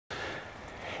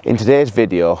In today's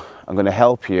video, I'm going to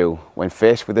help you when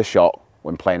faced with a shot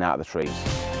when playing out of the trees.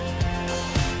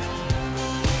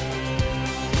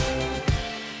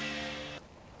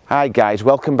 Hi guys,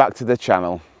 welcome back to the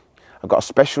channel. I've got a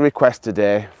special request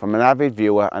today from an avid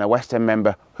viewer and a West End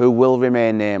member who will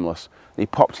remain nameless. He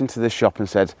popped into the shop and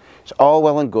said, "It's all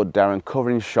well and good, Darren,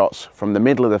 covering shots from the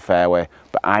middle of the fairway,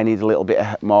 but I need a little bit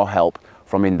more help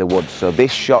from in the woods." So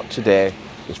this shot today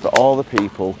is for all the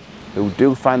people who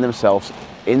do find themselves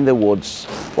in the woods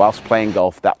whilst playing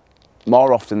golf that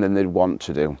more often than they want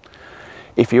to do.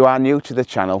 If you are new to the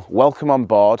channel, welcome on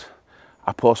board.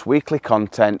 I post weekly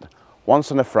content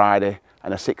once on a Friday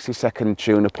and a 60-second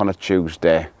tune-up on a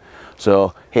Tuesday.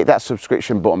 So hit that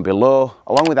subscription button below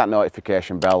along with that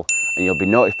notification bell and you'll be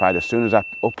notified as soon as I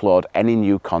upload any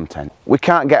new content. We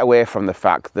can't get away from the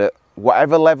fact that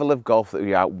whatever level of golf that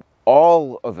we are,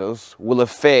 all of us will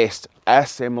have faced a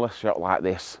similar shot like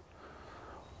this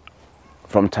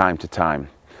from time to time.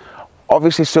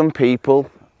 Obviously some people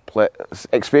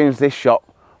experience this shot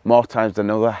more times than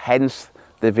others, hence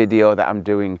the video that I'm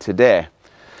doing today.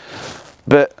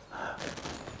 But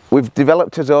we've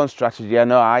developed our own strategy. I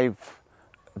know I've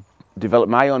developed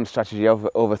my own strategy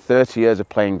over 30 years of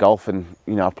playing golf, and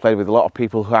you know, I've played with a lot of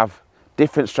people who have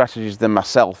different strategies than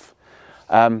myself.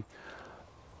 I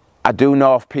do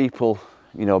know of people,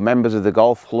 you know, members of the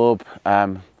golf club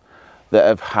that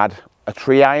have had a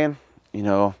tree iron, you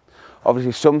know,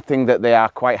 obviously something that they are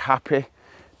quite happy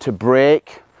to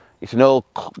break. It's an old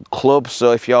club,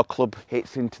 so if your club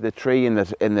hits into the tree and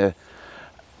the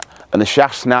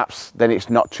shaft snaps, then it's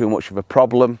not too much of a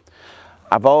problem.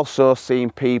 I've also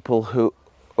seen people who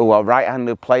are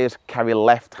right-handed players carry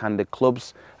left-handed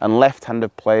clubs, and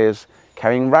left-handed players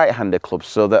carrying right-handed clubs,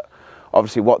 so that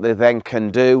obviously what they then can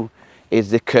do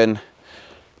is they can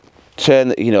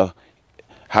turn, you know,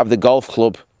 have the golf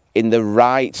club in the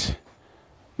right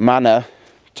manner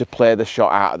to play the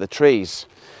shot out of the trees.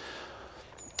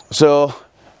 So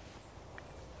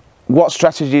what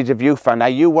strategies have you found? Are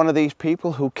you one of these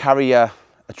people who carry a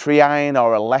tree iron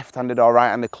or a left-handed or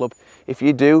right-handed club? If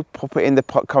you do, pop it in the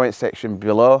comment section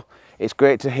below. It's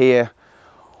great to hear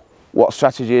what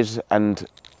strategies and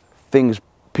things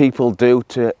people do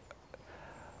to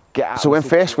get out. So when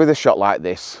faced with a shot like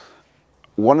this,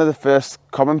 one of the first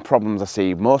common problems I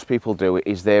see most people do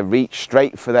is they reach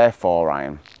straight for their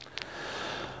 4-iron,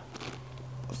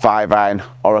 5-iron,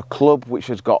 or a club which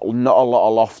has got not a lot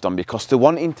of loft on, because they're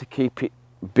wanting to keep it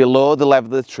below the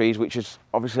level of the trees, which is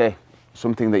obviously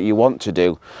something that you want to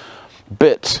do.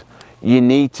 But you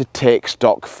need to take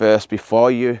stock first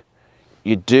before you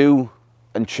do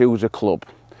and choose a club.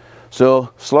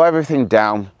 So slow everything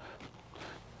down.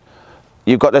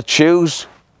 You've got to choose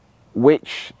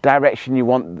which direction you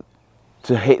want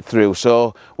to hit through,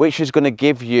 so which is going to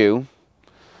give you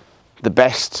the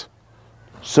best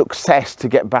success to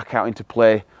get back out into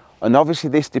play. And obviously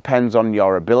this depends on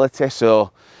your ability,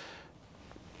 so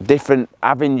different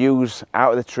avenues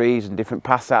out of the trees and different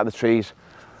paths out of the trees,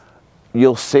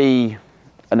 you'll see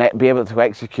and be able to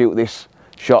execute this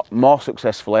shot more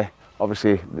successfully,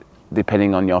 obviously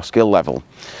depending on your skill level.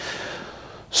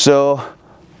 So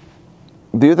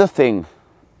the other thing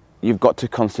you've got to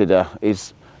consider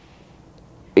is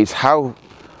how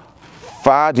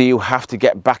far do you have to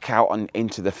get back out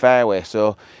into the fairway.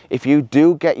 So if you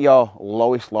do get your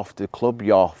lowest lofted club,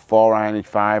 your 4-iron and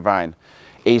 5-iron,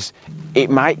 it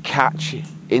might catch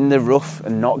in the rough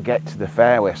and not get to the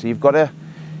fairway. So you've got to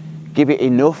give it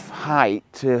enough height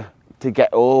to get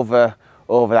over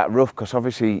that rough, because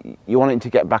obviously you want it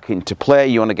to get back into play.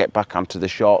 You want to get back onto the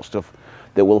short stuff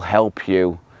that will help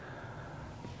you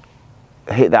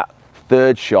hit that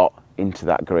third shot into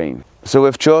that green. So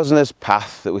we've chosen this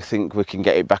path that we think we can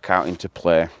get it back out into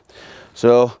play.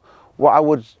 So what I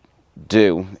would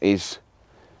do is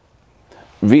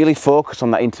really focus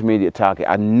on that intermediate target.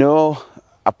 I know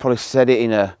I probably said it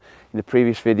in the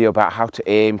previous video about how to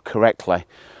aim correctly,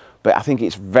 but I think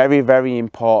it's very, very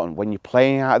important when you're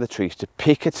playing out of the trees to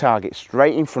pick a target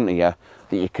straight in front of you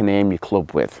that you can aim your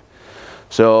club with.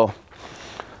 So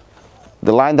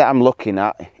the line that I'm looking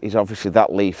at is obviously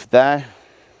that leaf there.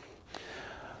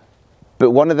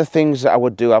 But one of the things that I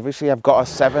would do, obviously I've got a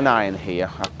 7-iron here.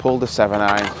 I've pulled a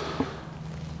 7-iron,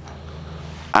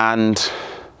 and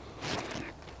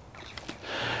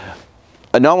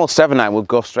a normal 7-iron would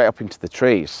go straight up into the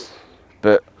trees,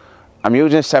 but I'm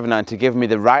using a 7-iron to give me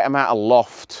the right amount of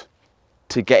loft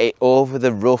to get it over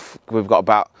the rough. We've got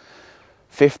about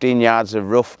 15 yards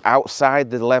of rough outside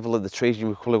the level of the trees.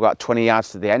 We've probably got 20 yards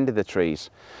to the end of the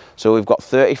trees. So we've got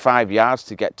 35 yards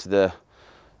to get to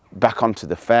back onto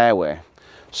the fairway.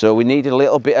 So we need a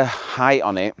little bit of height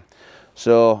on it.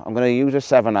 So I'm going to use a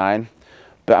 7-iron,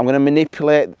 but I'm going to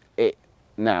manipulate it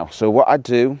now. So what I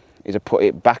do is I put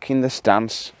it back in the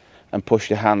stance and push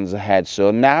the hands ahead.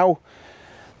 So now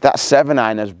that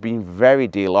 7-iron has been very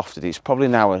de-lofted. It's probably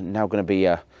now going to be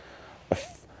a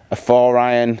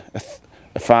 4-iron,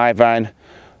 a 5-iron.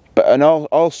 But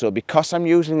also because I'm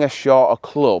using a shorter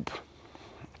club,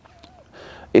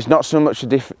 it's not so much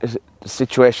a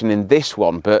situation in this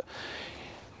one, but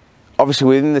obviously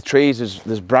within the trees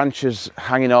there's branches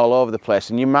hanging all over the place,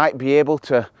 and you might be able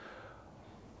to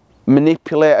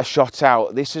manipulate a shot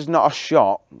out. This is not a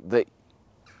shot that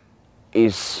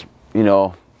is, you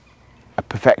know, a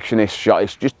perfectionist shot.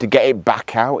 It's just to get it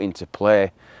back out into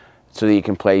play so that you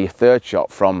can play your third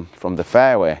shot from the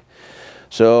fairway.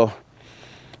 So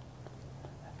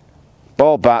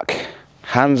ball back,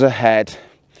 hands ahead,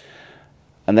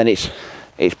 and then it's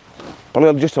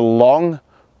probably just a long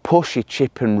pushy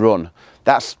chip and run.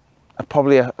 That's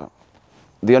probably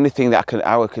the only thing that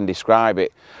how I can describe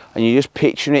it. And you're just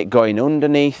picturing it going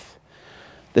underneath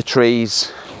the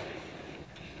trees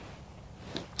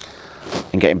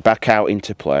and getting back out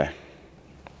into play.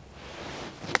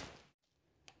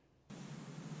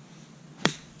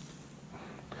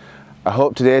 I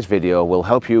hope today's video will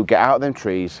help you get out of them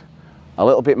trees a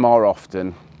little bit more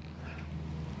often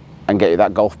and get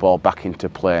that golf ball back into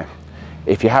play.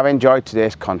 If you have enjoyed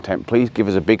today's content, please give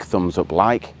us a big thumbs up,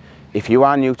 like. If you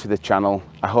are new to the channel,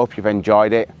 I hope you've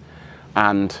enjoyed it,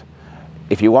 and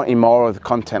if you want any more of the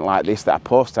content like this that I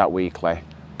post out weekly,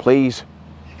 please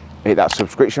hit that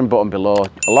subscription button below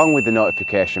along with the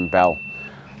notification bell,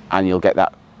 and you'll get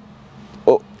that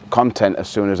content as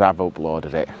soon as I've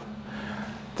uploaded it.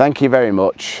 Thank you very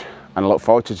much, and I look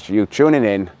forward to you tuning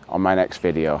in on my next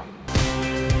video.